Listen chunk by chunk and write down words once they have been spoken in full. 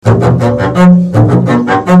Ein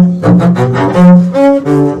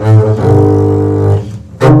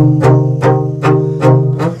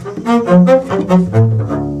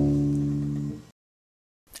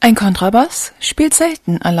Kontrabass spielt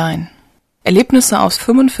selten allein. Erlebnisse aus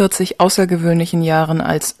 45 außergewöhnlichen Jahren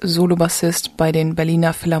als Solobassist bei den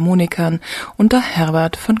Berliner Philharmonikern unter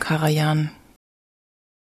Herbert von Karajan.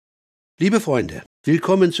 Liebe Freunde,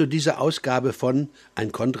 willkommen zu dieser Ausgabe von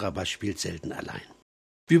Ein Kontrabass spielt selten allein.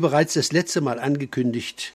 Wie bereits das letzte Mal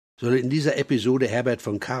angekündigt, soll in dieser Episode Herbert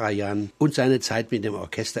von Karajan und seine Zeit mit dem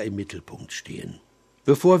Orchester im Mittelpunkt stehen.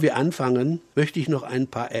 Bevor wir anfangen, möchte ich noch ein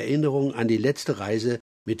paar Erinnerungen an die letzte Reise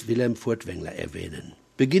mit Wilhelm Furtwängler erwähnen.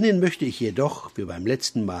 Beginnen möchte ich jedoch, wie beim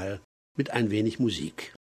letzten Mal, mit ein wenig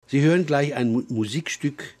Musik. Sie hören gleich ein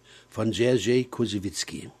Musikstück von Sergej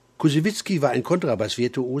Koussevitzky. Koussevitzky war ein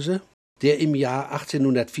Kontrabass-Virtuose, der im Jahr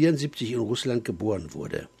 1874 in Russland geboren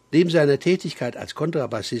wurde. Neben seiner Tätigkeit als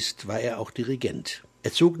Kontrabassist war er auch Dirigent.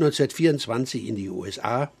 Er zog 1924 in die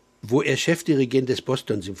USA, wo er Chefdirigent des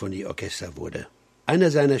Boston-Symphonieorchesters wurde.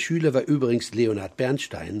 Einer seiner Schüler war übrigens Leonard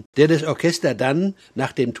Bernstein, der das Orchester dann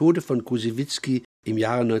nach dem Tode von Koussevitzky im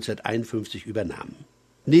Jahre 1951 übernahm.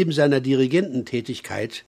 Neben seiner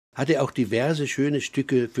Dirigententätigkeit hat er auch diverse schöne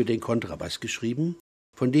Stücke für den Kontrabass geschrieben,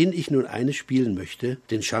 von denen ich nun eines spielen möchte,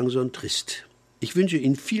 den Chanson Triste. Ich wünsche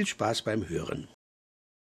Ihnen viel Spaß beim Hören.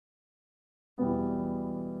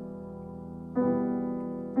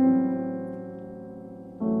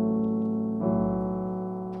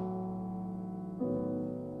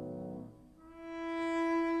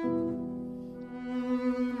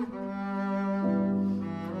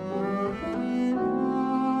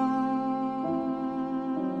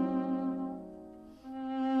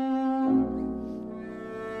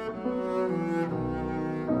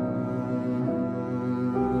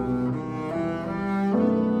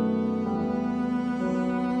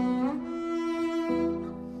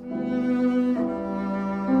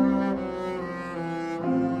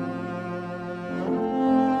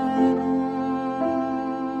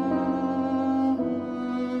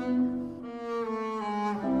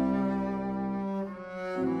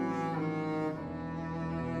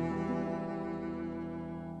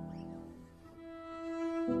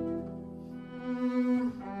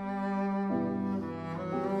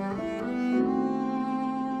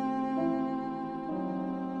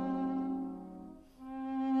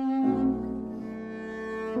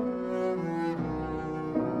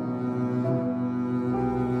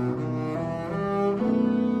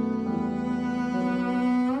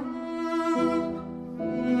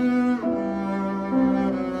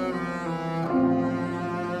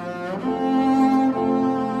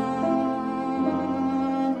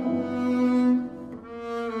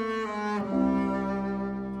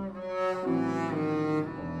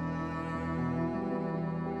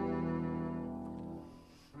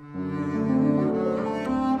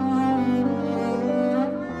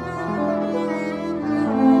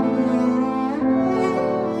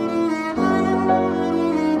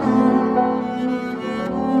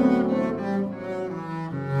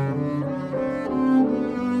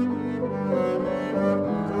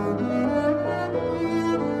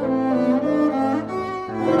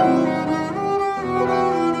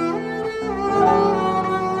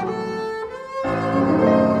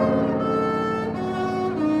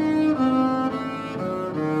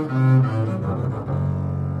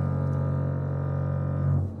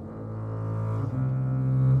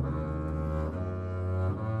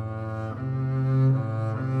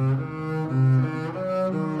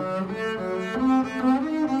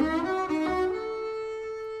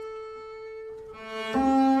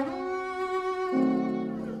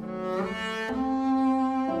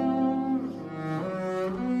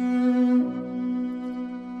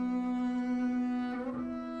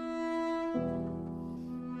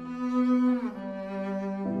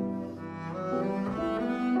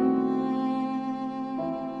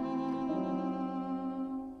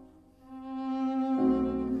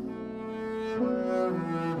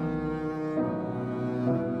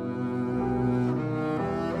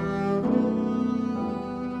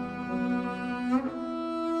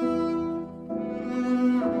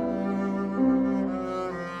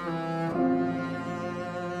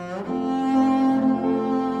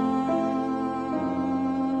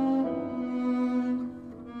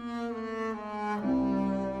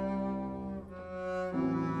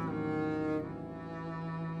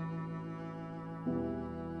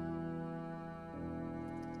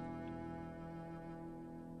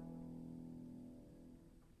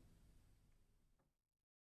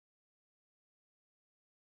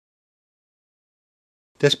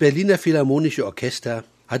 Das Berliner Philharmonische Orchester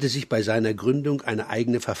hatte sich bei seiner Gründung eine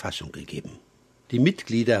eigene Verfassung gegeben. Die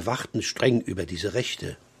Mitglieder wachten streng über diese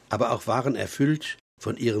Rechte, aber auch waren erfüllt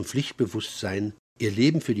von ihrem Pflichtbewusstsein, ihr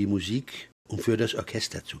Leben für die Musik und für das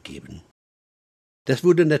Orchester zu geben. Das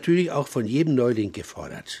wurde natürlich auch von jedem Neuling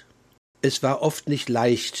gefordert. Es war oft nicht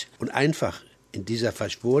leicht und einfach, in dieser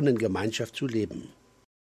verschworenen Gemeinschaft zu leben.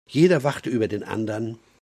 Jeder wachte über den anderen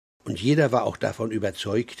und jeder war auch davon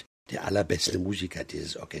überzeugt, der allerbeste Musiker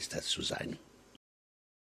dieses Orchesters zu sein.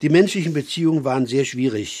 Die menschlichen Beziehungen waren sehr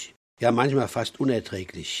schwierig, ja manchmal fast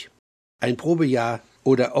unerträglich. Ein Probejahr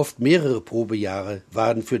oder oft mehrere Probejahre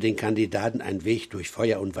waren für den Kandidaten ein Weg durch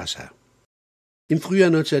Feuer und Wasser. Im Frühjahr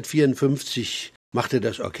 1954 machte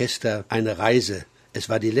das Orchester eine Reise. Es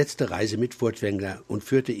war die letzte Reise mit Furtwängler und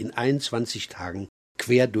führte in 21 Tagen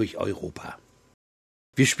quer durch Europa.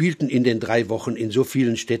 Wir spielten in den 3 Wochen in so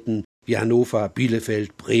vielen Städten wie Hannover,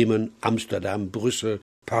 Bielefeld, Bremen, Amsterdam, Brüssel,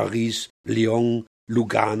 Paris, Lyon,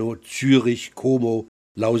 Lugano, Zürich, Como,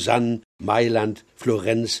 Lausanne, Mailand,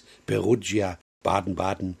 Florenz, Perugia,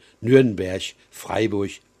 Baden-Baden, Nürnberg,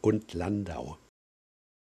 Freiburg und Landau.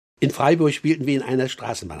 In Freiburg spielten wir in einer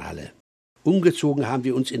Straßenbahnhalle. Umgezogen haben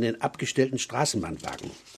wir uns in den abgestellten Straßenbahnwagen.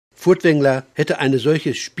 Furtwängler hätte eine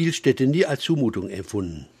solche Spielstätte nie als Zumutung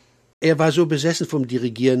empfunden. Er war so besessen vom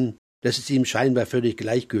Dirigieren, dass es ihm scheinbar völlig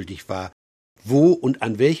gleichgültig war, wo und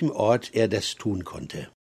an welchem Ort er das tun konnte.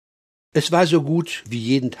 Es war so gut wie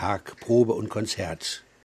jeden Tag Probe und Konzert.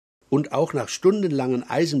 Und auch nach stundenlangen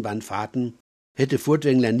Eisenbahnfahrten hätte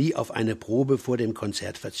Furtwängler nie auf eine Probe vor dem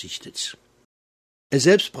Konzert verzichtet. Er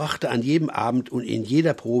selbst brachte an jedem Abend und in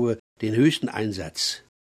jeder Probe den höchsten Einsatz,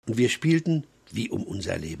 und wir spielten wie um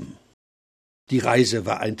unser Leben. Die Reise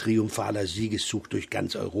war ein triumphaler Siegeszug durch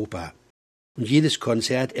ganz Europa, und jedes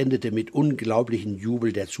Konzert endete mit unglaublichem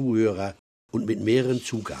Jubel der Zuhörer und mit mehreren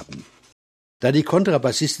Zugaben. Da die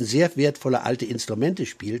Kontrabassisten sehr wertvolle alte Instrumente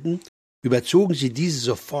spielten, überzogen sie diese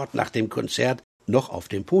sofort nach dem Konzert noch auf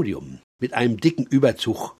dem Podium, mit einem dicken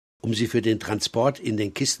Überzug, um sie für den Transport in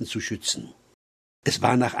den Kisten zu schützen. Es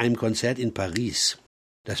war nach einem Konzert in Paris.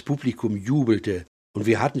 Das Publikum jubelte, und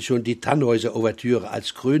wir hatten schon die Tannhäuser-Ouvertüre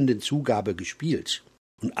als krönende Zugabe gespielt.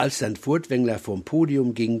 Und als dann Furtwängler vom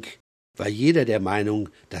Podium ging, war jeder der Meinung,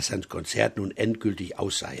 dass sein Konzert nun endgültig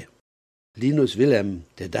aus sei. Linus Willem,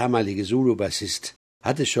 der damalige Solobassist,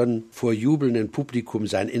 hatte schon vor jubelndem Publikum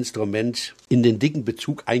sein Instrument in den dicken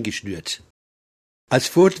Bezug eingeschnürt. Als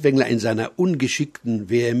Furtwängler in seiner ungeschickten,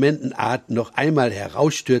 vehementen Art noch einmal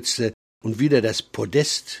herausstürzte und wieder das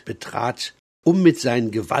Podest betrat, um mit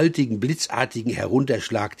seinem gewaltigen, blitzartigen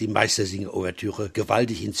Herunterschlag die Meistersinger-Ouvertüre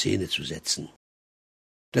gewaltig in Szene zu setzen.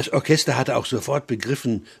 Das Orchester hatte auch sofort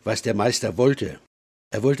begriffen, was der Meister wollte.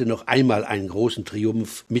 Er wollte noch einmal einen großen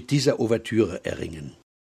Triumph mit dieser Ouvertüre erringen.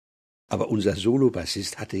 Aber unser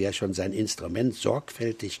Solobassist hatte ja schon sein Instrument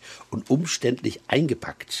sorgfältig und umständlich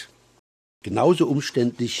eingepackt. Genauso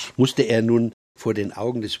umständlich musste er nun vor den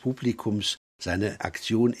Augen des Publikums seine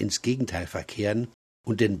Aktion ins Gegenteil verkehren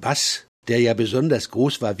und den Bass, der ja besonders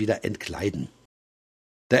groß war, wieder entkleiden.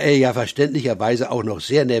 Da er ja verständlicherweise auch noch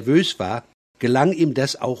sehr nervös war, gelang ihm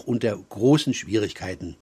das auch unter großen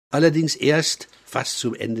Schwierigkeiten, allerdings erst fast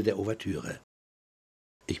zum Ende der Ouvertüre.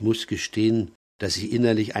 Ich muss gestehen, dass ich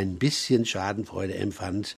innerlich ein bisschen Schadenfreude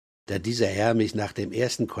empfand, da dieser Herr mich nach dem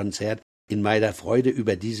ersten Konzert in meiner Freude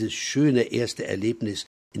über dieses schöne erste Erlebnis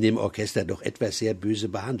in dem Orchester doch etwas sehr böse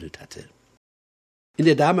behandelt hatte. In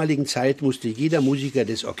der damaligen Zeit musste jeder Musiker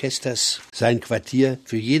des Orchesters sein Quartier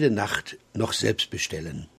für jede Nacht noch selbst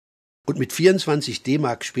bestellen. Und mit 24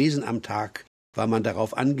 D-Mark Spesen am Tag war man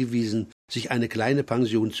darauf angewiesen, sich eine kleine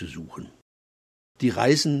Pension zu suchen. Die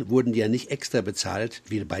Reisen wurden ja nicht extra bezahlt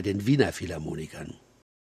wie bei den Wiener Philharmonikern.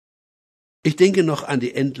 Ich denke noch an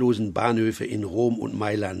die endlosen Bahnhöfe in Rom und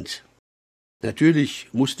Mailand. Natürlich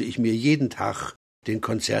musste ich mir jeden Tag den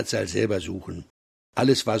Konzertsaal selber suchen.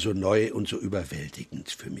 Alles war so neu und so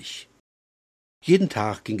überwältigend für mich. Jeden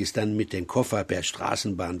Tag ging es dann mit dem Koffer per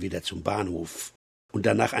Straßenbahn wieder zum Bahnhof und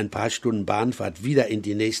danach ein paar Stunden Bahnfahrt wieder in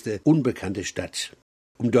die nächste unbekannte Stadt,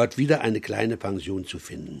 um dort wieder eine kleine Pension zu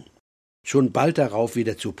finden. Schon bald darauf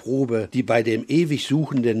wieder zur Probe, die bei dem ewig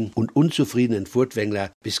suchenden und unzufriedenen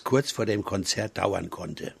Furtwängler bis kurz vor dem Konzert dauern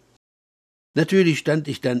konnte. Natürlich stand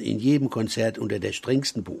ich dann in jedem Konzert unter der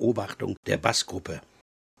strengsten Beobachtung der Bassgruppe,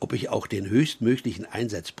 ob ich auch den höchstmöglichen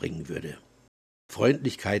Einsatz bringen würde.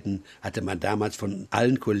 Freundlichkeiten hatte man damals von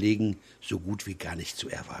allen Kollegen so gut wie gar nicht zu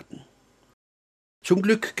erwarten. Zum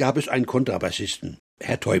Glück gab es einen Kontrabassisten,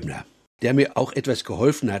 Herr Teubner, der mir auch etwas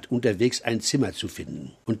geholfen hat, unterwegs ein Zimmer zu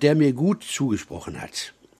finden und der mir gut zugesprochen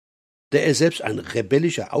hat. Da er selbst ein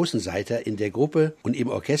rebellischer Außenseiter in der Gruppe und im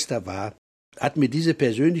Orchester war, hat mir diese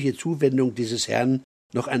persönliche Zuwendung dieses Herrn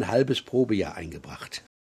noch ein halbes Probejahr eingebracht.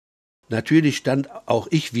 Natürlich stand auch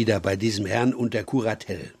ich wieder bei diesem Herrn unter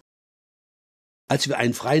Kuratell. Als wir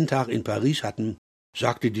einen freien Tag in Paris hatten,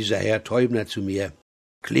 sagte dieser Herr Teubner zu mir: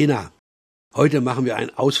 »Kleiner, heute machen wir einen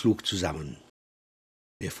Ausflug zusammen.«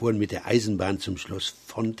 Wir fuhren mit der Eisenbahn zum Schloss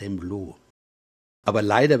Fontainebleau. Aber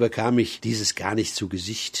leider bekam ich dieses gar nicht zu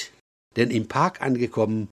Gesicht, denn im Park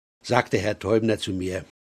angekommen, sagte Herr Teubner zu mir: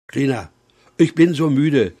 »Kleiner, ich bin so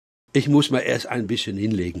müde, ich muss mal erst ein bisschen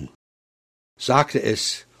hinlegen«, sagte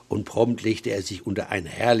es, und prompt legte er sich unter einen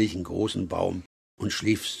herrlichen großen Baum und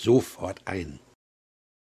schlief sofort ein.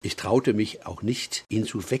 Ich traute mich auch nicht, ihn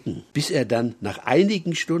zu wecken, bis er dann nach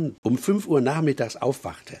einigen Stunden um 5 Uhr nachmittags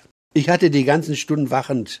aufwachte. Ich hatte die ganzen Stunden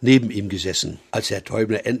wachend neben ihm gesessen. Als Herr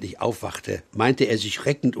Teubner endlich aufwachte, meinte er sich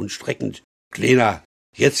reckend und streckend: »Kleiner,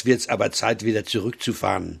 jetzt wird's aber Zeit, wieder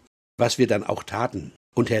zurückzufahren«, was wir dann auch taten.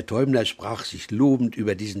 Und Herr Teubner sprach sich lobend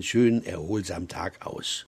über diesen schönen, erholsamen Tag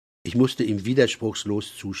aus. Ich musste ihm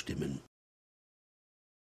widerspruchslos zustimmen.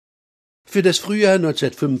 Für das Frühjahr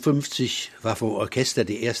 1955 war vom Orchester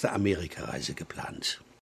die erste Amerikareise geplant.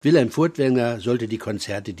 Wilhelm Furtwängler sollte die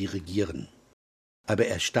Konzerte dirigieren. Aber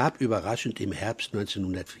er starb überraschend im Herbst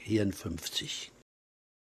 1954.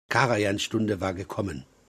 Karajans Stunde war gekommen.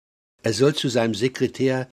 Er soll zu seinem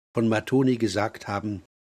Sekretär von Mattoni gesagt haben: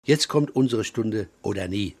 »Jetzt kommt unsere Stunde oder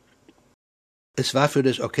nie.« Es war für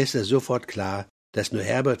das Orchester sofort klar, dass nur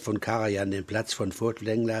Herbert von Karajan den Platz von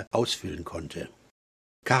Furtwängler ausfüllen konnte.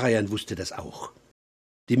 Karajan wusste das auch.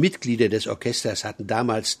 Die Mitglieder des Orchesters hatten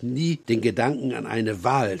damals nie den Gedanken an eine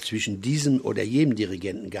Wahl zwischen diesem oder jenem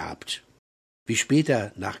Dirigenten gehabt, wie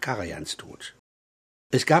später nach Karajans Tod.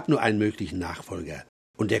 Es gab nur einen möglichen Nachfolger,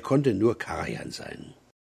 und der konnte nur Karajan sein,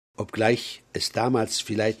 obgleich es damals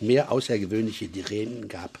vielleicht mehr außergewöhnliche Dirigenten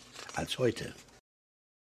gab als heute.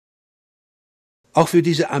 Auch für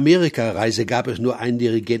diese Amerikareise gab es nur einen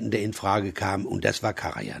Dirigenten, der in Frage kam, und das war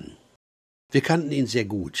Karajan. Wir kannten ihn sehr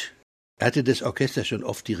gut. Er hatte das Orchester schon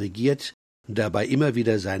oft dirigiert und dabei immer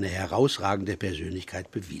wieder seine herausragende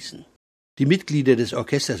Persönlichkeit bewiesen. Die Mitglieder des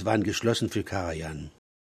Orchesters waren geschlossen für Karajan.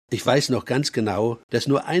 Ich weiß noch ganz genau, dass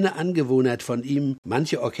nur eine Angewohnheit von ihm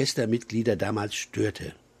manche Orchestermitglieder damals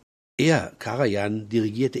störte. Er, Karajan,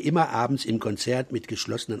 dirigierte immer abends im Konzert mit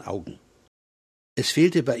geschlossenen Augen. Es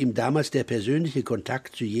fehlte bei ihm damals der persönliche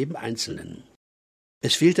Kontakt zu jedem Einzelnen.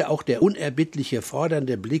 Es fehlte auch der unerbittliche,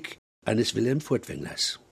 fordernde Blick eines Wilhelm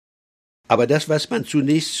Furtwänglers. Aber das, was man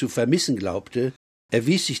zunächst zu vermissen glaubte,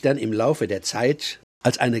 erwies sich dann im Laufe der Zeit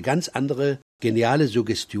als eine ganz andere, geniale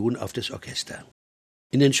Suggestion auf das Orchester.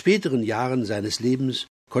 In den späteren Jahren seines Lebens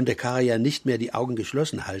konnte Karajan nicht mehr die Augen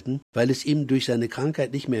geschlossen halten, weil es ihm durch seine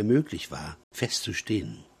Krankheit nicht mehr möglich war,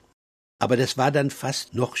 festzustehen. Aber das war dann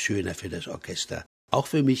fast noch schöner für das Orchester, auch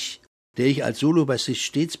für mich, der ich als Solobassist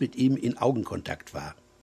stets mit ihm in Augenkontakt war.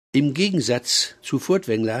 Im Gegensatz zu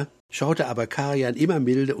Furtwängler schaute aber Karajan immer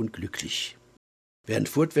milde und glücklich. Während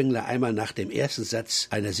Furtwängler einmal nach dem ersten Satz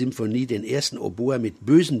einer Symphonie den ersten Oboe mit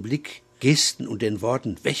bösem Blick, Gesten und den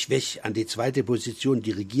Worten »Wech, wech« an die zweite Position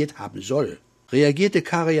dirigiert haben soll, reagierte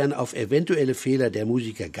Karajan auf eventuelle Fehler der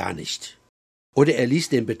Musiker gar nicht. Oder er ließ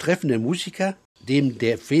den betreffenden Musiker, dem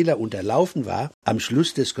der Fehler unterlaufen war, am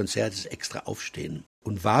Schluss des Konzertes extra aufstehen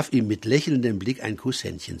und warf ihm mit lächelndem Blick ein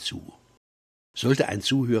Kusshändchen zu. Sollte ein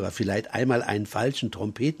Zuhörer vielleicht einmal einen falschen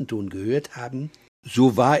Trompetenton gehört haben,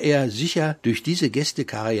 so war er sicher durch diese Geste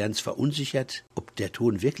Karajans verunsichert, ob der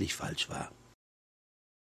Ton wirklich falsch war.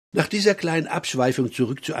 Nach dieser kleinen Abschweifung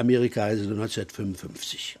zurück zur Amerikareise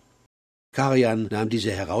 1955. Karajan nahm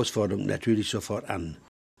diese Herausforderung natürlich sofort an.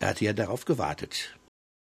 Er hatte ja darauf gewartet.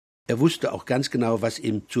 Er wusste auch ganz genau, was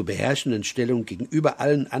ihm zur beherrschenden Stellung gegenüber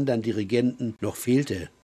allen anderen Dirigenten noch fehlte.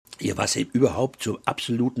 Ja, was ihm überhaupt zum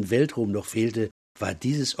absoluten Weltruhm noch fehlte, war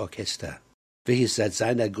dieses Orchester, welches seit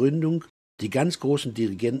seiner Gründung die ganz großen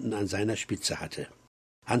Dirigenten an seiner Spitze hatte.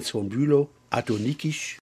 Hans von Bülow, Arthur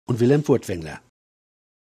Nikisch und Wilhelm Furtwängler.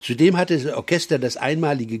 Zudem hatte das Orchester das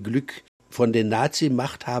einmalige Glück, von den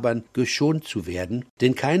Nazi-Machthabern geschont zu werden,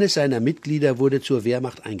 denn keines seiner Mitglieder wurde zur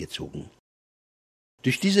Wehrmacht eingezogen.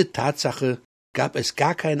 Durch diese Tatsache gab es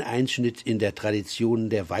gar keinen Einschnitt in der Tradition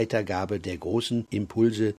der Weitergabe der großen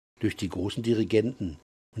Impulse durch die großen Dirigenten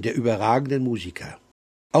und der überragenden Musiker.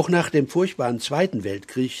 Auch nach dem furchtbaren Zweiten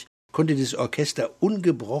Weltkrieg konnte das Orchester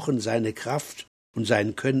ungebrochen seine Kraft und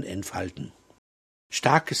sein Können entfalten.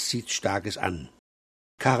 Starkes zieht Starkes an.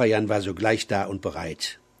 Karajan war sogleich da und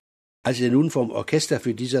bereit. Als er nun vom Orchester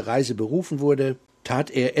für diese Reise berufen wurde, tat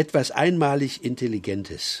er etwas einmalig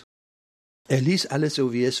Intelligentes. Er ließ alles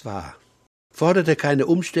so, wie es war, forderte keine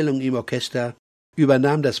Umstellung im Orchester,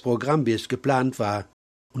 übernahm das Programm, wie es geplant war,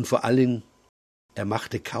 und vor allem, er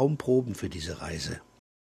machte kaum Proben für diese Reise.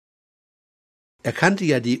 Er kannte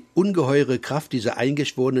ja die ungeheure Kraft dieser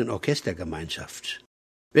eingeschworenen Orchestergemeinschaft.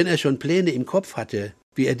 Wenn er schon Pläne im Kopf hatte,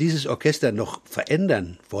 wie er dieses Orchester noch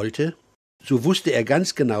verändern wollte, so wusste er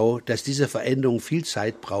ganz genau, dass diese Veränderung viel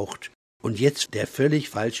Zeit braucht und jetzt der völlig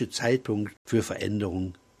falsche Zeitpunkt für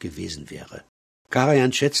Veränderung gewesen wäre.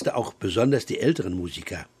 Karajan schätzte auch besonders die älteren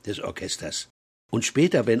Musiker des Orchesters. Und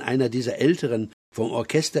später, wenn einer dieser Älteren vom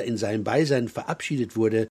Orchester in seinem Beisein verabschiedet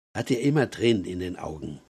wurde, hatte er immer Tränen in den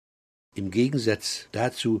Augen. Im Gegensatz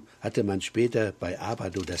dazu hatte man später bei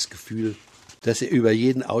Abado das Gefühl, dass er über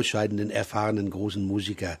jeden ausscheidenden erfahrenen großen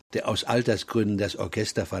Musiker, der aus Altersgründen das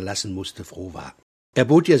Orchester verlassen musste, froh war. Er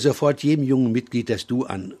bot ja sofort jedem jungen Mitglied das Du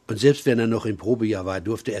an, und selbst wenn er noch im Probejahr war,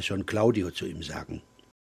 durfte er schon Claudio zu ihm sagen.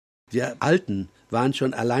 Wir Alten waren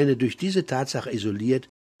schon alleine durch diese Tatsache isoliert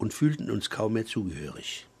und fühlten uns kaum mehr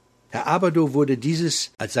zugehörig. Herr Abado wurde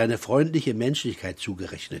dieses als seine freundliche Menschlichkeit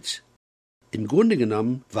zugerechnet. Im Grunde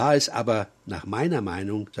genommen war es aber, nach meiner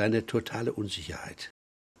Meinung, seine totale Unsicherheit.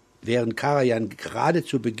 Während Karajan gerade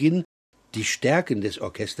zu Beginn die Stärken des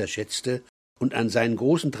Orchesters schätzte und an seinen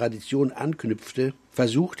großen Traditionen anknüpfte,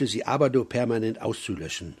 versuchte sie Abado permanent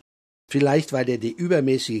auszulöschen. Vielleicht, weil er die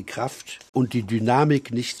übermäßige Kraft und die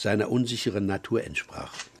Dynamik nicht seiner unsicheren Natur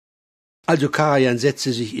entsprach. Also Karajan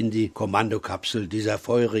setzte sich in die Kommandokapsel dieser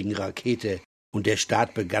feurigen Rakete und der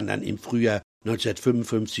Start begann dann im Frühjahr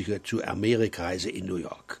 1955 zur Amerikareise in New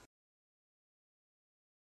York.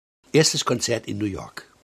 Erstes Konzert in New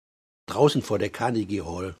York. Draußen vor der Carnegie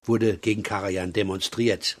Hall wurde gegen Karajan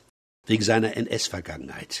demonstriert, wegen seiner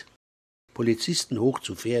NS-Vergangenheit. Polizisten hoch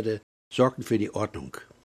zu Pferde sorgten für die Ordnung.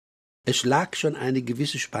 Es lag schon eine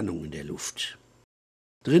gewisse Spannung in der Luft.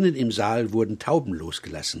 Drinnen im Saal wurden Tauben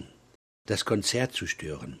losgelassen, das Konzert zu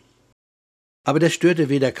stören. Aber das störte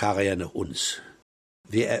weder Karajan noch uns.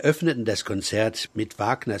 Wir eröffneten das Konzert mit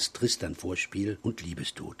Wagners Tristan-Vorspiel und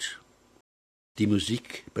Liebestod. Die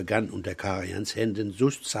Musik begann unter Karajans Händen so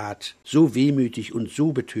zart, so wehmütig und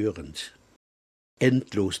so betörend.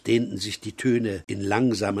 Endlos dehnten sich die Töne in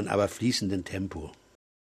langsamen, aber fließenden Tempo.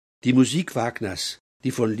 Die Musik Wagners,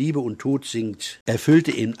 die von Liebe und Tod singt,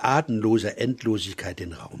 erfüllte in atemloser Endlosigkeit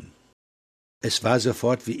den Raum. Es war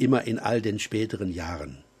sofort wie immer in all den späteren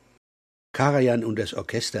Jahren. Karajan und das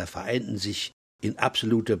Orchester vereinten sich in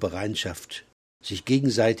absoluter Bereitschaft, sich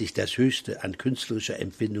gegenseitig das Höchste an künstlerischer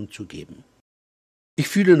Empfindung zu geben. Ich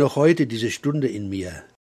fühle noch heute diese Stunde in mir.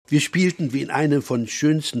 Wir spielten wie in einem von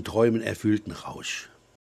schönsten Träumen erfüllten Rausch.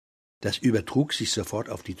 Das übertrug sich sofort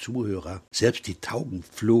auf die Zuhörer. Selbst die Tauben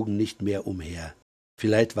flogen nicht mehr umher.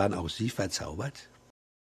 Vielleicht waren auch sie verzaubert?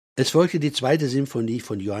 Es folgte die 2. Symphonie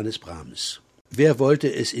von Johannes Brahms. Wer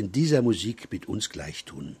wollte es in dieser Musik mit uns gleich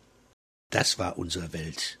tun? Das war unsere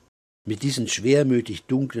Welt. Mit diesen schwermütig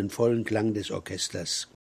dunklen, vollen Klang des Orchesters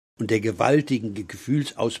und der gewaltigen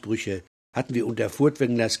Gefühlsausbrüche hatten wir unter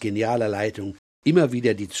Furtwänglers genialer Leitung immer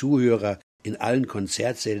wieder die Zuhörer in allen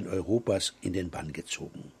Konzertsälen Europas in den Bann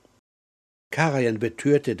gezogen. Karajan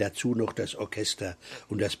betörte dazu noch das Orchester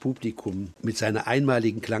und das Publikum mit seiner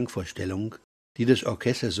einmaligen Klangvorstellung, die das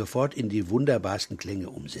Orchester sofort in die wunderbarsten Klänge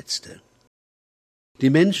umsetzte. Die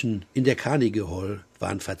Menschen in der Carnegie Hall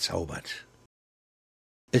waren verzaubert.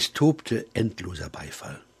 Es tobte endloser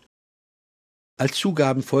Beifall. Als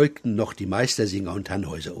Zugaben folgten noch die Meistersinger- und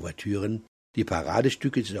Tannhäuser-Ouvertüren, die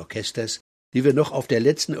Paradestücke des Orchesters, die wir noch auf der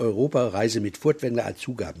letzten Europareise mit Furtwängler als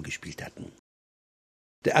Zugaben gespielt hatten.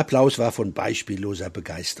 Der Applaus war von beispielloser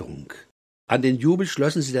Begeisterung. An den Jubel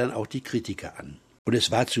schlossen sie dann auch die Kritiker an. Und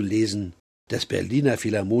es war zu lesen, das Berliner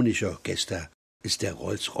Philharmonische Orchester ist der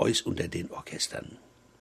Rolls-Royce unter den Orchestern.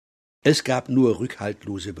 Es gab nur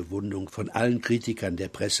rückhaltlose Bewunderung von allen Kritikern der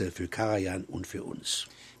Presse für Karajan und für uns.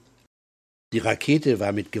 Die Rakete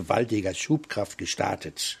war mit gewaltiger Schubkraft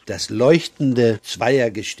gestartet. Das leuchtende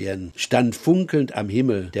Zweiergestirn stand funkelnd am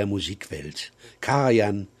Himmel der Musikwelt.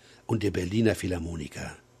 Karajan und der Berliner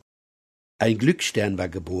Philharmoniker. Ein Glücksstern war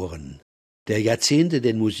geboren, der Jahrzehnte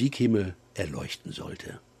den Musikhimmel erleuchten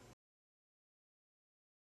sollte.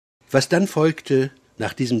 Was dann folgte,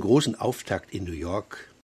 nach diesem großen Auftakt in New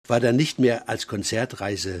York, war dann nicht mehr als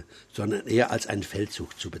Konzertreise, sondern eher als ein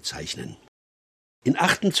Feldzug zu bezeichnen. In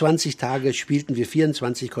 28 Tagen spielten wir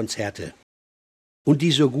 24 Konzerte und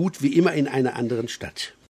die so gut wie immer in einer anderen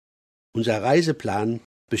Stadt. Unser Reiseplan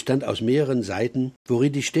bestand aus mehreren Seiten,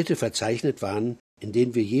 worin die Städte verzeichnet waren, in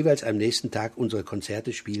denen wir jeweils am nächsten Tag unsere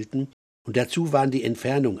Konzerte spielten, und dazu waren die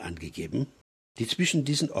Entfernungen angegeben, die zwischen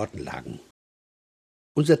diesen Orten lagen.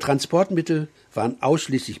 Unser Transportmittel waren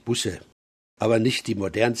ausschließlich Busse, aber nicht die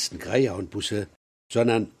modernsten Greyhound-Busse,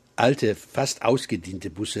 sondern alte, fast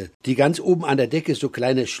ausgediente Busse, die ganz oben an der Decke so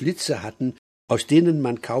kleine Schlitze hatten, aus denen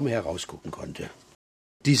man kaum herausgucken konnte.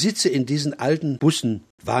 Die Sitze in diesen alten Bussen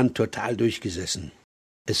waren total durchgesessen.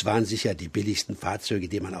 Es waren sicher die billigsten Fahrzeuge,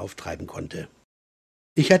 die man auftreiben konnte.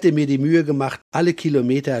 Ich hatte mir die Mühe gemacht, alle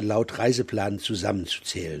Kilometer laut Reiseplan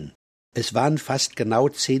zusammenzuzählen. Es waren fast genau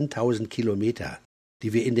 10.000 Kilometer,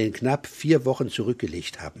 die wir in den knapp 4 Wochen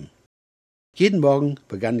zurückgelegt haben. Jeden Morgen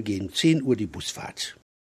begann gegen 10 Uhr die Busfahrt,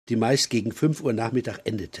 die meist gegen 5 Uhr Nachmittag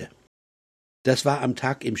endete. Das war am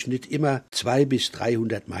Tag im Schnitt immer 200 bis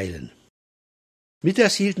 300 Meilen.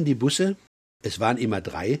 Mittags hielten die Busse, es waren immer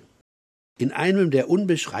 3, in einem der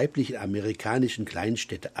unbeschreiblichen amerikanischen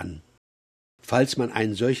Kleinstädte an, falls man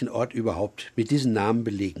einen solchen Ort überhaupt mit diesem Namen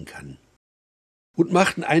belegen kann, und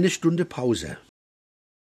machten 1 Stunde Pause.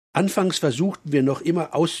 Anfangs versuchten wir noch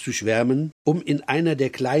immer auszuschwärmen, um in einer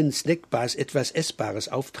der kleinen Snackbars etwas Essbares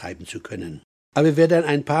auftreiben zu können. Aber wer dann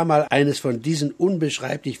ein paar Mal eines von diesen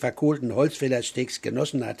unbeschreiblich verkohlten Holzfällersteaks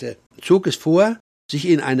genossen hatte, zog es vor, sich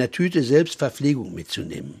in einer Tüte selbst Verpflegung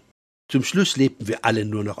mitzunehmen. Zum Schluss lebten wir alle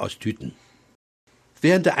nur noch aus Tüten.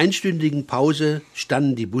 Während der einstündigen Pause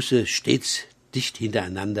standen die Busse stets dicht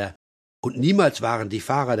hintereinander und niemals waren die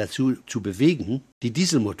Fahrer dazu zu bewegen, die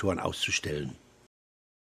Dieselmotoren auszustellen.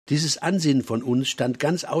 Dieses Ansinnen von uns stand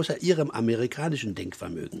ganz außer ihrem amerikanischen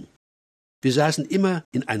Denkvermögen. Wir saßen immer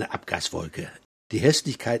in einer Abgaswolke. Die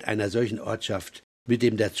Hässlichkeit einer solchen Ortschaft mit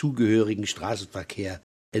dem dazugehörigen Straßenverkehr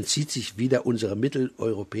entzieht sich wieder unserem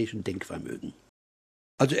mitteleuropäischen Denkvermögen.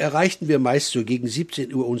 Also erreichten wir meist so gegen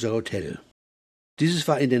 17 Uhr unser Hotel. Dieses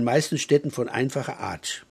war in den meisten Städten von einfacher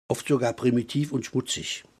Art, oft sogar primitiv und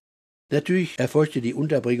schmutzig. Natürlich erfolgte die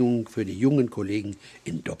Unterbringung für die jungen Kollegen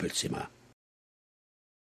in Doppelzimmer.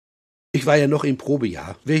 Ich war ja noch im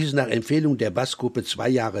Probejahr, welches nach Empfehlung der Bassgruppe 2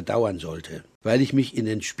 Jahre dauern sollte, weil ich mich in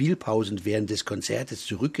den Spielpausen während des Konzertes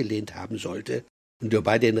zurückgelehnt haben sollte und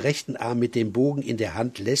dabei den rechten Arm mit dem Bogen in der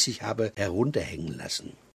Hand lässig habe herunterhängen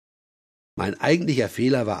lassen. Mein eigentlicher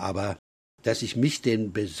Fehler war aber, dass ich mich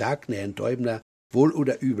dem besagten Herrn Teubner wohl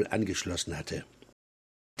oder übel angeschlossen hatte.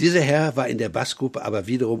 Dieser Herr war in der Bassgruppe aber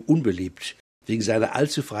wiederum unbeliebt, wegen seiner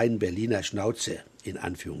allzu freien Berliner Schnauze, in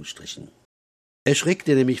Anführungsstrichen. Er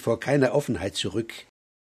schreckte nämlich vor keiner Offenheit zurück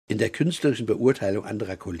in der künstlerischen Beurteilung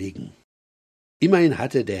anderer Kollegen. Immerhin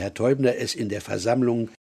hatte der Herr Teubner es in der Versammlung,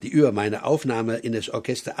 die über meine Aufnahme in das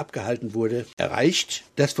Orchester abgehalten wurde, erreicht,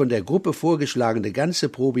 das von der Gruppe vorgeschlagene ganze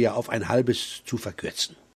Probejahr auf ein halbes zu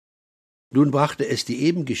verkürzen. Nun brachte es die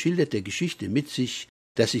eben geschilderte Geschichte mit sich,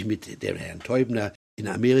 dass ich mit dem Herrn Teubner in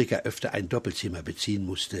Amerika öfter ein Doppelzimmer beziehen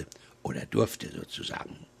musste oder durfte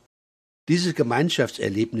sozusagen. Dieses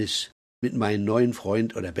Gemeinschaftserlebnis mit meinem neuen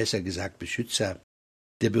Freund oder besser gesagt Beschützer,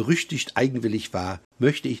 der berüchtigt eigenwillig war,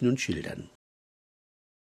 möchte ich nun schildern.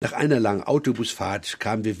 Nach einer langen Autobusfahrt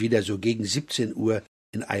kamen wir wieder so gegen 17 Uhr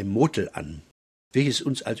in einem Motel an, welches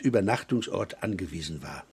uns als Übernachtungsort angewiesen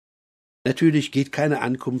war. Natürlich geht keine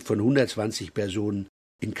Ankunft von 120 Personen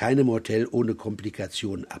in keinem Hotel ohne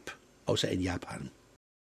Komplikationen ab, außer in Japan.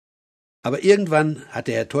 Aber irgendwann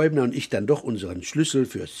hatte Herr Teubner und ich dann doch unseren Schlüssel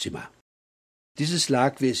fürs Zimmer. Dieses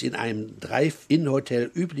lag, wie es in einem Drive-In-Hotel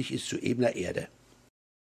üblich ist, zu ebener Erde.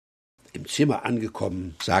 Im Zimmer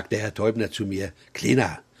angekommen, sagte Herr Teubner zu mir: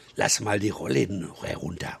 »Kleiner, lass mal die Rollläden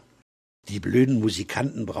herunter. Die blöden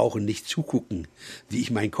Musikanten brauchen nicht zugucken, wie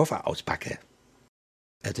ich meinen Koffer auspacke.«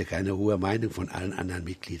 Er hatte keine hohe Meinung von allen anderen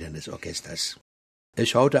Mitgliedern des Orchesters. Es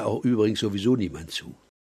schaute auch übrigens sowieso niemand zu.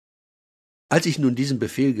 Als ich nun diesem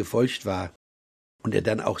Befehl gefolgt war und er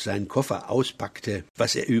dann auch seinen Koffer auspackte,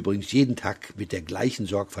 was er übrigens jeden Tag mit der gleichen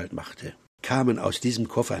Sorgfalt machte, kamen aus diesem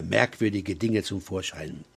Koffer merkwürdige Dinge zum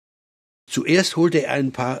Vorschein. Zuerst holte er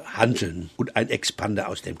ein paar Hanteln und ein Expander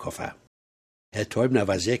aus dem Koffer. Herr Teubner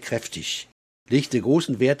war sehr kräftig, legte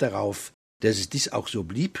großen Wert darauf, dass es dies auch so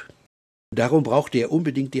blieb. Darum brauchte er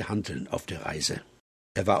unbedingt die Hanteln auf der Reise.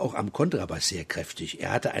 Er war auch am Kontrabass sehr kräftig.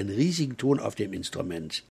 Er hatte einen riesigen Ton auf dem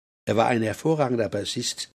Instrument. Er war ein hervorragender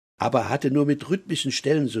Bassist, aber hatte nur mit rhythmischen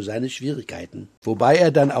Stellen so seine Schwierigkeiten. Wobei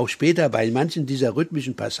er dann auch später bei manchen dieser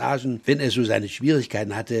rhythmischen Passagen, wenn er so seine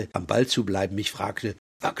Schwierigkeiten hatte, am Ball zu bleiben, mich fragte: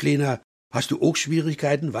 »Wa, Kleiner, hast du auch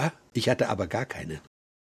Schwierigkeiten, wa?« Ich hatte aber gar keine.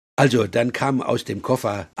 Also, dann kamen aus dem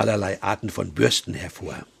Koffer allerlei Arten von Bürsten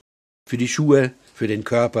hervor. Für die Schuhe, für den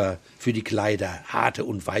Körper, für die Kleider, harte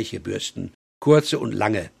und weiche Bürsten, kurze und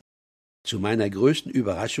lange. Zu meiner größten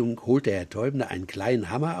Überraschung holte Herr Teubner einen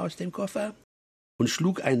kleinen Hammer aus dem Koffer und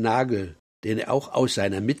schlug einen Nagel, den er auch aus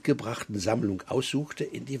seiner mitgebrachten Sammlung aussuchte,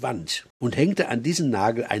 in die Wand und hängte an diesen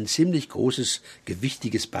Nagel ein ziemlich großes,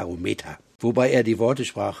 gewichtiges Barometer, wobei er die Worte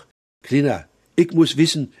sprach: »Kleiner, ich muss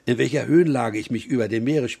wissen, in welcher Höhenlage ich mich über dem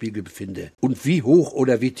Meeresspiegel befinde und wie hoch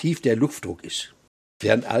oder wie tief der Luftdruck ist.«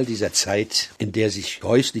 Während all dieser Zeit, in der sich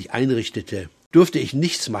häuslich einrichtete, durfte ich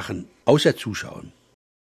nichts machen, außer zuschauen.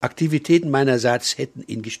 Aktivitäten meinerseits hätten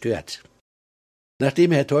ihn gestört.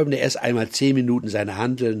 Nachdem Herr Teubner erst einmal 10 Minuten seine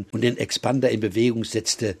Hanteln und den Expander in Bewegung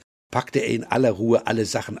setzte, packte er in aller Ruhe alle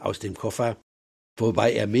Sachen aus dem Koffer,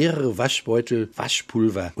 wobei er mehrere Waschbeutel,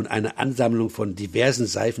 Waschpulver und eine Ansammlung von diversen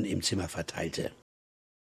Seifen im Zimmer verteilte.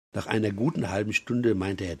 Nach einer guten halben Stunde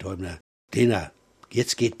meinte Herr Teubner: »Lena,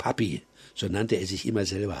 jetzt geht Papi«, so nannte er sich immer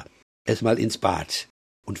selber, erstmal ins Bad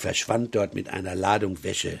und verschwand dort mit einer Ladung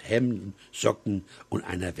Wäsche, Hemden, Socken und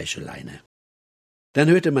einer Wäscheleine. Dann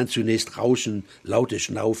hörte man zunächst Rauschen, lautes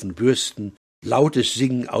Schnaufen, Bürsten, lautes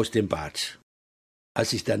Singen aus dem Bad.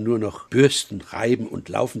 Als ich dann nur noch Bürsten, Reiben und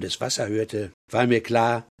laufendes Wasser hörte, war mir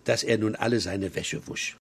klar, dass er nun alle seine Wäsche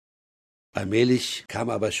wusch. Allmählich kam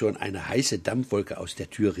aber schon eine heiße Dampfwolke aus der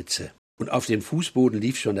Türritze, und auf dem Fußboden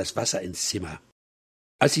lief schon das Wasser ins Zimmer.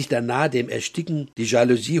 Als ich dann nahe dem Ersticken die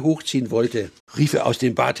Jalousie hochziehen wollte, rief er aus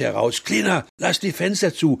dem Bad heraus: »Kleiner, lass die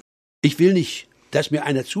Fenster zu! Ich will nicht, dass mir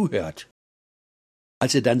einer zuhört!«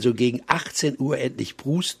 Als er dann so gegen 18 Uhr endlich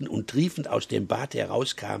prustend und triefend aus dem Bad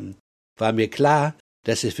herauskam, war mir klar,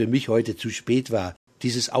 dass es für mich heute zu spät war,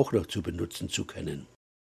 dieses auch noch zu benutzen zu können.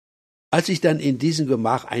 Als ich dann in diesen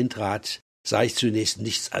Gemach eintrat, sah ich zunächst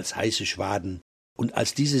nichts als heiße Schwaden, und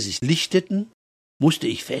als diese sich lichteten, musste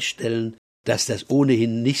ich feststellen, dass das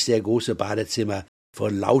ohnehin nicht sehr große Badezimmer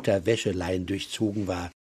von lauter Wäscheleien durchzogen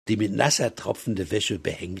war, die mit nasser, tropfender Wäsche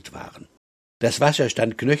behängt waren. Das Wasser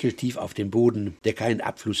stand knöcheltief auf dem Boden, der keinen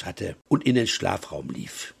Abfluss hatte, und in den Schlafraum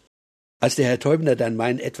lief. Als der Herr Teubner dann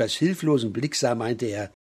meinen etwas hilflosen Blick sah, meinte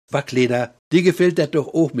er: »Wa, Kleiner, dir gefällt das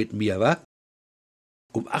doch auch mit mir, wa?«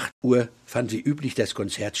 Um 8 Uhr fand wie üblich das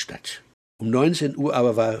Konzert statt. Um 19 Uhr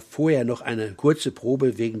aber war vorher noch eine kurze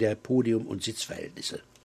Probe wegen der Podium- und Sitzverhältnisse.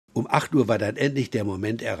 Um 8 Uhr war dann endlich der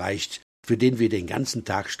Moment erreicht, für den wir den ganzen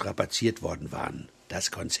Tag strapaziert worden waren: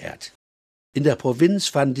 das Konzert. In der Provinz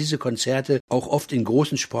fanden diese Konzerte auch oft in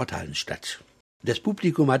großen Sporthallen statt. Das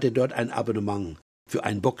Publikum hatte dort ein Abonnement für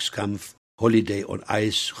einen Boxkampf, Holiday on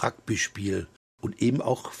Ice, Rugbyspiel und eben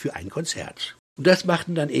auch für ein Konzert. Und das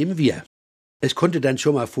machten dann eben wir. Es konnte dann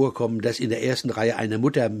schon mal vorkommen, dass in der ersten Reihe eine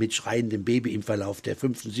Mutter mit schreiendem Baby im Verlauf der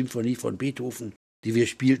 5. Symphonie von Beethoven, die wir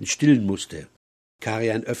spielten, stillen musste.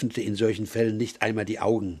 Karajan öffnete in solchen Fällen nicht einmal die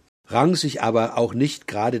Augen, rang sich aber auch nicht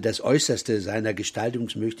gerade das Äußerste seiner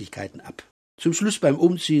Gestaltungsmöglichkeiten ab. Zum Schluss beim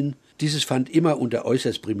Umziehen, dieses fand immer unter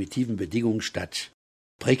äußerst primitiven Bedingungen statt,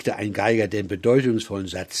 prägte ein Geiger den bedeutungsvollen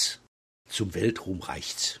Satz: »Zum Weltruhm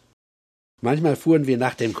reicht's.« Manchmal fuhren wir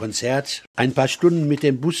nach dem Konzert ein paar Stunden mit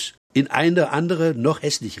dem Bus in eine andere, noch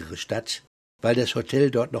hässlichere Stadt, weil das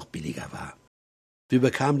Hotel dort noch billiger war. Wir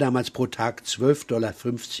bekamen damals pro Tag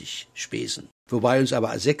 $12,50 Spesen, wobei uns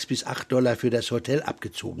aber $6 bis $8 für das Hotel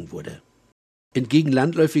abgezogen wurde. Entgegen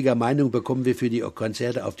landläufiger Meinung bekommen wir für die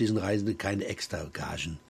Konzerte auf diesen Reisen keine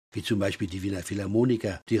Extragagen, wie zum Beispiel die Wiener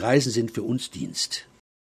Philharmoniker. Die Reisen sind für uns Dienst.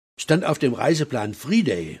 Stand auf dem Reiseplan Free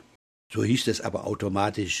Day, so hieß es aber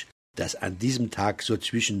automatisch, dass an diesem Tag so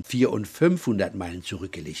zwischen 400 und 500 Meilen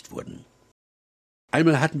zurückgelegt wurden.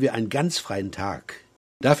 Einmal hatten wir einen ganz freien Tag.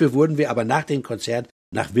 Dafür wurden wir aber nach dem Konzert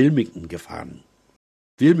nach Wilmington gefahren.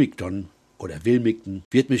 Wilmington oder Wilmington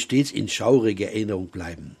wird mir stets in schauriger Erinnerung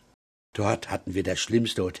bleiben. Dort hatten wir das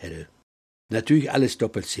schlimmste Hotel. Natürlich alles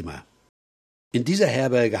Doppelzimmer. In dieser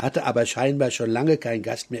Herberge hatte aber scheinbar schon lange kein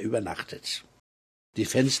Gast mehr übernachtet. Die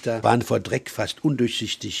Fenster waren vor Dreck fast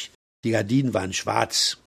undurchsichtig, die Gardinen waren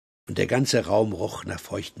schwarz und der ganze Raum roch nach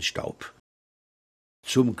feuchten Staub.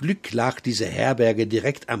 Zum Glück lag diese Herberge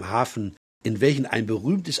direkt am Hafen, in welchem ein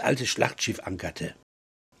berühmtes altes Schlachtschiff ankerte.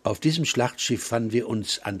 Auf diesem Schlachtschiff fanden wir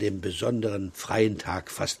uns an dem besonderen freien Tag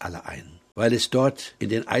fast alle ein, weil es dort in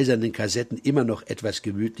den eisernen Kassetten immer noch etwas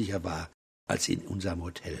gemütlicher war als in unserem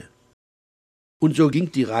Hotel. Und so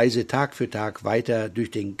ging die Reise Tag für Tag weiter durch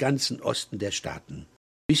den ganzen Osten der Staaten,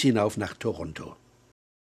 bis hinauf nach Toronto.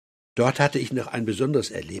 Dort hatte ich noch ein besonderes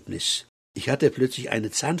Erlebnis. Ich hatte plötzlich eine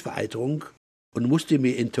Zahnvereiterung und musste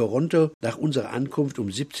mir in Toronto nach unserer Ankunft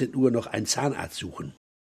um 17 Uhr noch einen Zahnarzt suchen.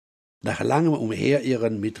 Nach langem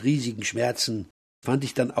Umherirren mit riesigen Schmerzen fand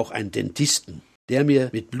ich dann auch einen Dentisten, der mir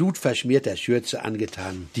mit blutverschmierter Schürze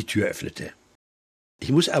angetan die Tür öffnete. Ich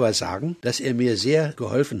muss aber sagen, dass er mir sehr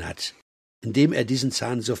geholfen hat, indem er diesen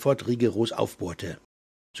Zahn sofort rigoros aufbohrte,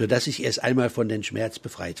 so dass ich erst einmal von dem Schmerz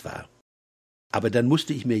befreit war. Aber dann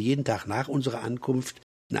musste ich mir jeden Tag nach unserer Ankunft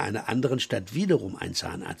in einer anderen Stadt wiederum einen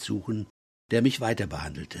Zahnarzt suchen, der mich weiter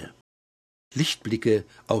behandelte. Lichtblicke,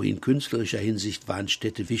 auch in künstlerischer Hinsicht, waren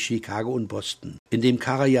Städte wie Chicago und Boston, in dem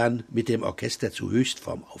Karajan mit dem Orchester zu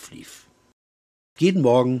Höchstform auflief. Jeden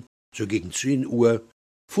Morgen, so gegen 10 Uhr,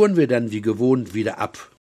 fuhren wir dann wie gewohnt wieder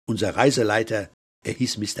ab. Unser Reiseleiter, er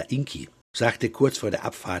hieß Mr. Inky, sagte kurz vor der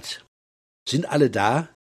Abfahrt: »Sind alle da?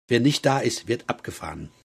 wer nicht da ist, wird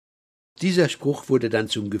abgefahren. Dieser Spruch wurde dann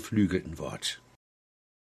zum geflügelten Wort.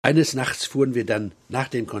 Eines Nachts fuhren wir dann nach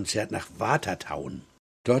dem Konzert nach Watertown.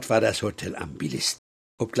 Dort war das Hotel am billigsten,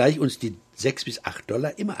 obgleich uns die 6 bis 8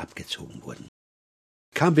 Dollar immer abgezogen wurden.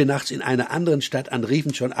 Kamen wir nachts in einer anderen Stadt an,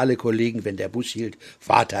 riefen schon alle Kollegen, wenn der Bus hielt,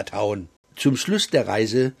 Watertown. Zum Schluss der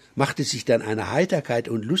Reise machte sich dann eine Heiterkeit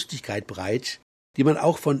und Lustigkeit breit, die man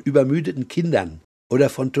auch von übermüdeten Kindern oder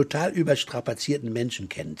von total überstrapazierten Menschen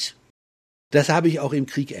kennt. Das habe ich auch im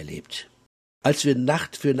Krieg erlebt. Als wir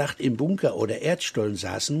Nacht für Nacht im Bunker oder Erdstollen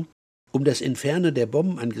saßen, um das Entfernen der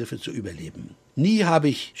Bombenangriffe zu überleben. Nie habe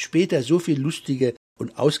ich später so viel lustige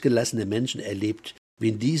und ausgelassene Menschen erlebt, wie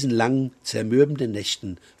in diesen langen, zermürbenden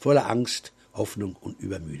Nächten voller Angst, Hoffnung und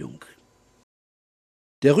Übermüdung.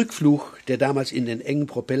 Der Rückflug, der damals in den engen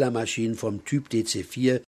Propellermaschinen vom Typ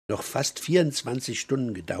DC-4 noch fast 24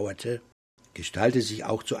 Stunden gedauerte, gestaltete sich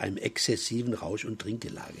auch zu einem exzessiven Rausch- und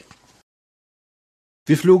Trinkgelage.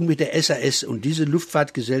 Wir flogen mit der SAS und diese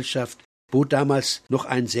Luftfahrtgesellschaft bot damals noch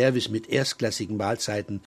einen Service mit erstklassigen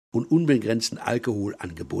Mahlzeiten und unbegrenzten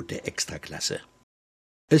Alkoholangebot der Extraklasse.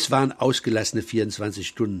 Es waren ausgelassene 24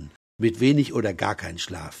 Stunden, mit wenig oder gar kein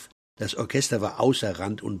Schlaf. Das Orchester war außer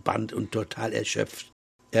Rand und Band und total erschöpft.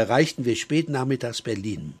 Erreichten wir spät nachmittags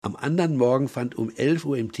Berlin. Am anderen Morgen fand um 11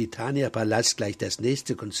 Uhr im Titania-Palast gleich das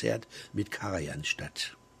nächste Konzert mit Karajan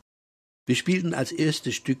statt. Wir spielten als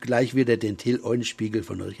erstes Stück gleich wieder den Till-Eulenspiegel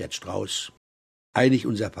von Richard Strauss. Eigentlich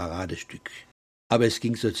unser Paradestück. Aber es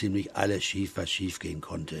ging so ziemlich alles schief, was schief gehen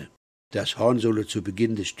konnte. Das Hornsolo zu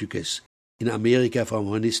Beginn des Stückes, in Amerika vom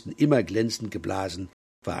Hornisten immer glänzend geblasen,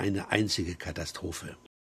 war eine einzige Katastrophe.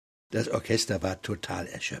 Das Orchester war total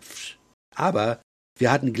erschöpft. Aber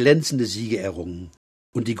wir hatten glänzende Siege errungen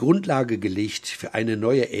und die Grundlage gelegt für eine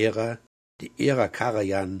neue Ära, die Ära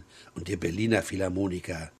Karajan und der Berliner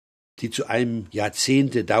Philharmoniker, die zu einem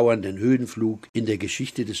Jahrzehnte dauernden Höhenflug in der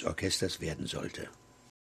Geschichte des Orchesters werden sollte.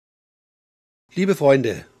 Liebe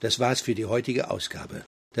Freunde, das war's für die heutige Ausgabe.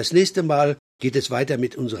 Das nächste Mal geht es weiter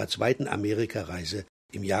mit unserer zweiten Amerikareise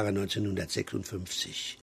im Jahre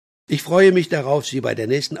 1956. Ich freue mich darauf, Sie bei der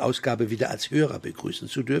nächsten Ausgabe wieder als Hörer begrüßen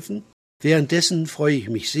zu dürfen. Währenddessen freue ich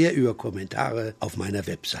mich sehr über Kommentare auf meiner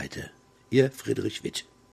Webseite. Ihr Friedrich Witt.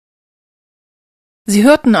 Sie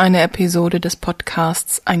hörten eine Episode des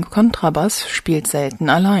Podcasts Ein Kontrabass spielt selten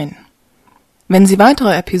allein. Wenn Sie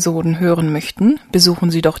weitere Episoden hören möchten,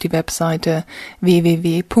 besuchen Sie doch die Webseite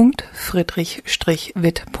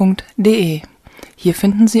www.friedrich-witt.de. Hier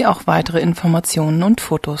finden Sie auch weitere Informationen und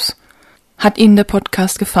Fotos. Hat Ihnen der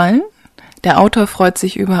Podcast gefallen? Der Autor freut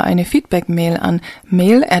sich über eine Feedback-Mail an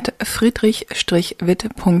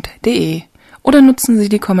mail@friedrich-witt.de oder nutzen Sie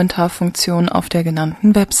die Kommentarfunktion auf der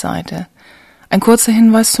genannten Webseite. Ein kurzer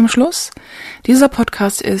Hinweis zum Schluss. Dieser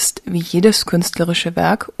Podcast ist, wie jedes künstlerische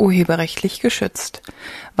Werk, urheberrechtlich geschützt.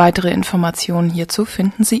 Weitere Informationen hierzu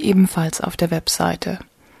finden Sie ebenfalls auf der Webseite.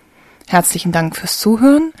 Herzlichen Dank fürs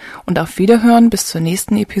Zuhören und auf Wiederhören bis zur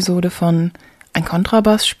nächsten Episode von Ein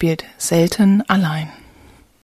Kontrabass spielt selten allein.